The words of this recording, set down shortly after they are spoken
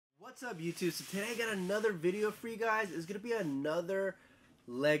What's up YouTube? So today I got another video for you guys. It's going to be another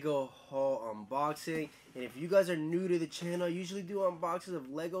Lego haul unboxing. And if you guys are new to the channel, I usually do unboxings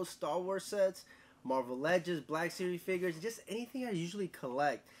of Lego Star Wars sets, Marvel Legends, Black Series figures, just anything I usually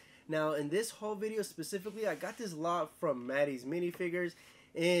collect. Now in this haul video specifically, I got this lot from MattysMinifigures.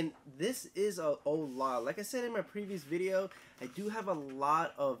 And this is an old lot. Like I said in my previous video, I do have a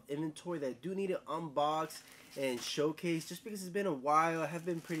lot of inventory that I do need to unbox and showcase just because it's been a while. I have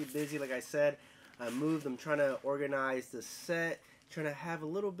been pretty busy. Like I said, I moved. I'm trying to organize the set, trying to have a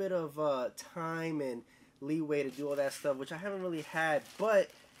little bit of time and leeway to do all that stuff, which I haven't really had. But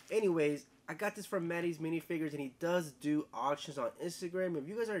anyways, I got this from MattysMinifigures, and he does do auctions on Instagram. If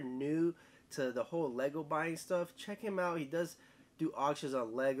you guys are new to the whole Lego buying stuff, check him out. He does do auctions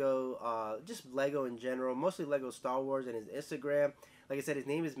on Lego, just Lego in general, mostly Lego Star Wars, and his Instagram. Like I said, his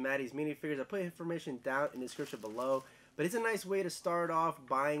name is MattysMinifigures. I put information down in the description below. But it's a nice way to start off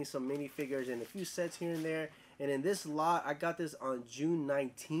buying some minifigures and a few sets here and there. And in this lot, I got this on June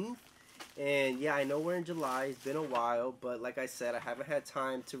 19th. And yeah, I know we're in July. It's been a while. But like I said, I haven't had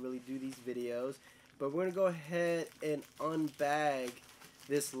time to really do these videos. But we're going to go ahead and unbag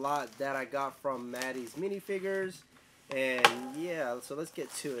this lot that I got from MattysMinifigures. And yeah, so let's get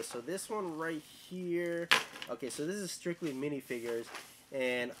to it. So this one right here, okay, so this is strictly minifigures,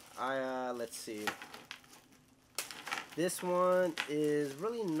 and let's see, this one is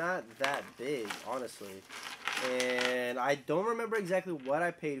really not that big, honestly, and I don't remember exactly what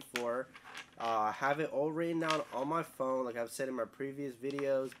I paid for. I have it all written down on my phone, like I've said in my previous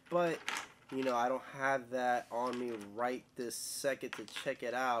videos, but you know, I don't have that on me right this second to check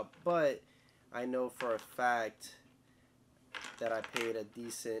it out, but I know for a fact that I paid a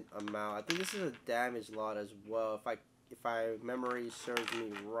decent amount. I think this is a damaged lot as well. If my memory serves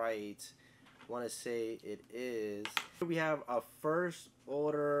me right, I want to say it is. We have a first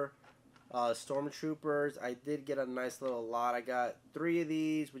order stormtroopers. I did get a nice little lot. I got 3 of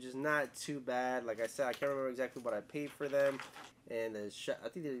these, which is not too bad. Like I said, I can't remember exactly what I paid for them. And I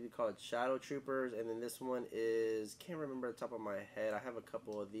think they call it Shadow Troopers. And then this one is, can't remember the top of my head. I have a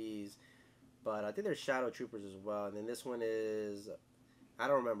couple of these, but I think they're Shadow Troopers as well. And then this one is, I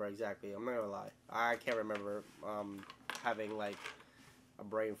don't remember exactly. I'm not gonna lie. I can't remember. Having like a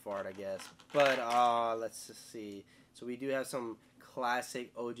brain fart, I guess. But let's just see. So we do have some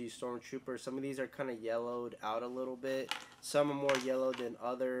classic OG Stormtroopers. Some of these are kind of yellowed out a little bit. Some are more yellow than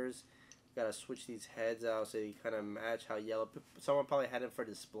others. Gotta switch these heads out so you kind of match how yellow. Someone probably had them for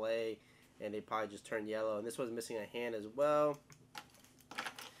display, and they probably just turned yellow. And this one's missing a hand as well.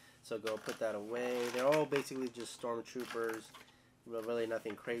 So go put that away. They're all basically just stormtroopers, really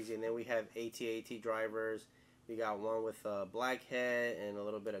nothing crazy. And then we have AT-AT drivers. We got one with a black head and a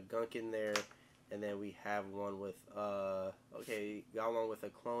little bit of gunk in there. And then we have one with okay, got one with a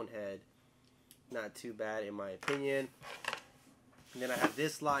clone head. Not too bad in my opinion. And then I have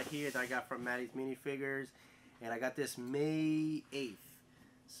this lot here that I got from MattysMinifigures, and I got this May 8th.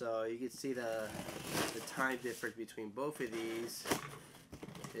 So you can see the time difference between both of these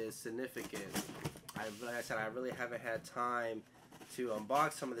is significant. Like I said, I really haven't had time to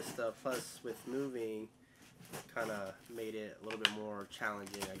unbox some of this stuff. Plus, with moving, kind of made it a little bit more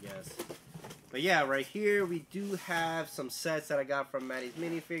challenging, I guess. But yeah, right here we do have some sets that I got from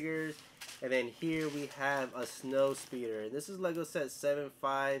MattysMinifigures, and then here we have a snow speeder. This is Lego set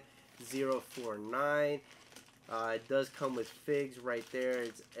 75049. It does come with figs right there.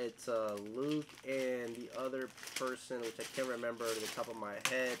 It's Luke and the other person, which I can't remember to the top of my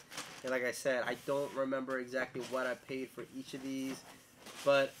head. And like I said, I don't remember exactly what I paid for each of these,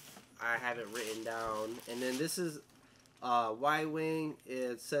 but I have it written down. And then this is Y-Wing.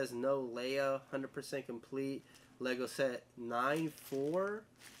 It says no Leia, 100% complete. Lego set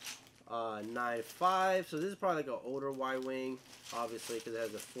 9495. So this is probably like an older Y-Wing, obviously, because it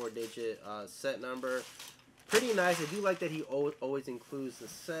has a 4-digit set number. Pretty nice. I do like that he always includes the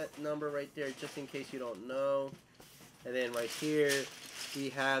set number right there, just in case you don't know. And then right here, we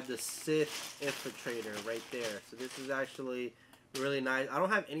have the Sith Infiltrator right there. So this is actually really nice. I don't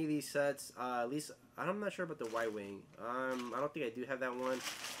have any of these sets. At least, I'm not sure about the Y-Wing. I don't think I do have that one.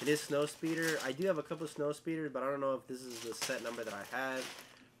 It is Snow Speeder. I do have a couple of Snow Speeders, but I don't know if this is the set number that I have.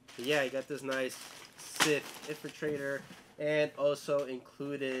 But yeah, you got this nice Sith Infiltrator, and also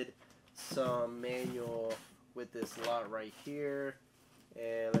included some manual with this lot right here.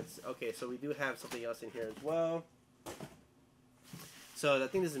 And okay, so we do have something else in here as well. So I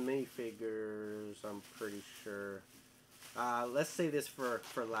think this is minifigures, I'm pretty sure. Let's save this for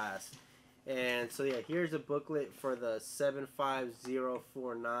last. And so yeah, here's a booklet for the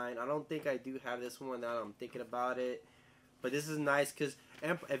 75049. I don't think I do have this one now I'm thinking about it. But this is nice because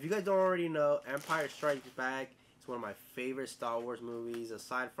if you guys don't already know, Empire Strikes Back is one of my favorite Star Wars movies,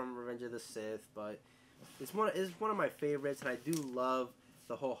 aside from Revenge of the Sith. But it's one of my favorites, and I do love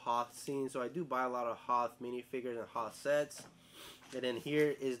the whole Hoth scene. So I do buy a lot of Hoth minifigures and Hoth sets. And then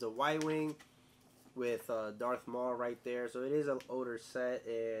here is the Y-wing with Darth Maul right there. So it is an older set,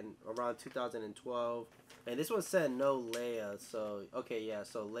 and around 2012. And this one said no Leia, so okay, yeah,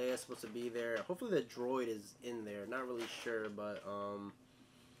 so Leia's supposed to be there. Hopefully the droid is in there. Not really sure, but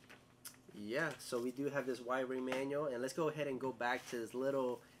yeah. So we do have this Y-wing manual, and let's go ahead and go back to this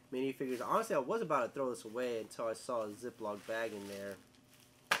little minifigures. Honestly, I was about to throw this away until I saw a Ziploc bag in there,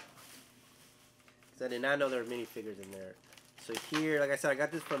 because I did not know there were minifigures in there. So here, like I said, I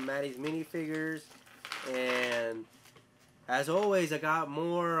got this from MattysMinifigures, and as always, I got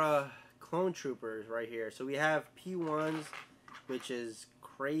more clone troopers right here. So we have P1s, which is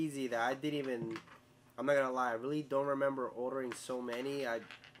crazy that I didn't even, I'm not gonna lie, I really don't remember ordering so many. I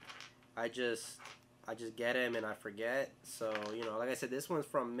just get them and I forget. So, you know, like I said, this one's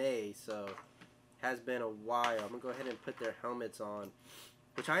from May, so it has been a while. I'm gonna go ahead and put their helmets on,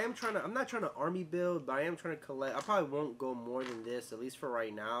 which I'm not trying to army build, but I am trying to collect. I probably won't go more than this, at least for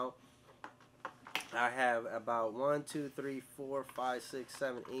right now. I have about 1, 2, 3, 4, 5, 6,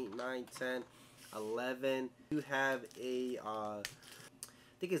 7, 8, 9, 10, 11. You have a, I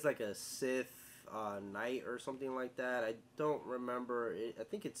think it's like a Sith Knight or something like that. I don't remember. I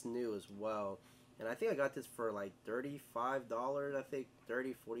think it's new as well. And I think I got this for like $35, I think,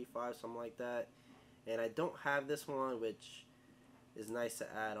 30, 45, something like that. And I don't have this one, which is nice to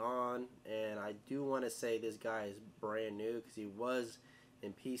add on. And I do want to say this guy is brand new, because he was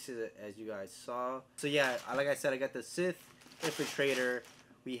in pieces, as you guys saw. So yeah, like I said, I got the Sith Infiltrator.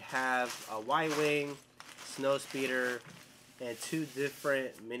 We have a Y-wing, Snowspeeder, and 2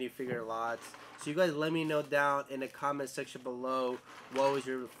 different minifigure lots. So you guys let me know down in the comment section below what was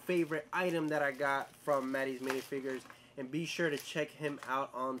your favorite item that I got from MattysMinifigures, and be sure to check him out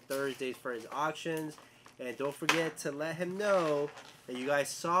on Thursdays for his auctions. And don't forget to let him know that you guys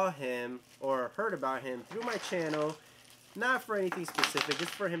saw him or heard about him through my channel. Not for anything specific,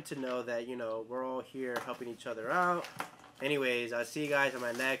 just for him to know that, you know, we're all here helping each other out. Anyways, I'll see you guys on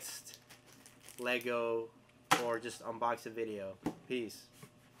my next Lego or just unboxing video. Peace.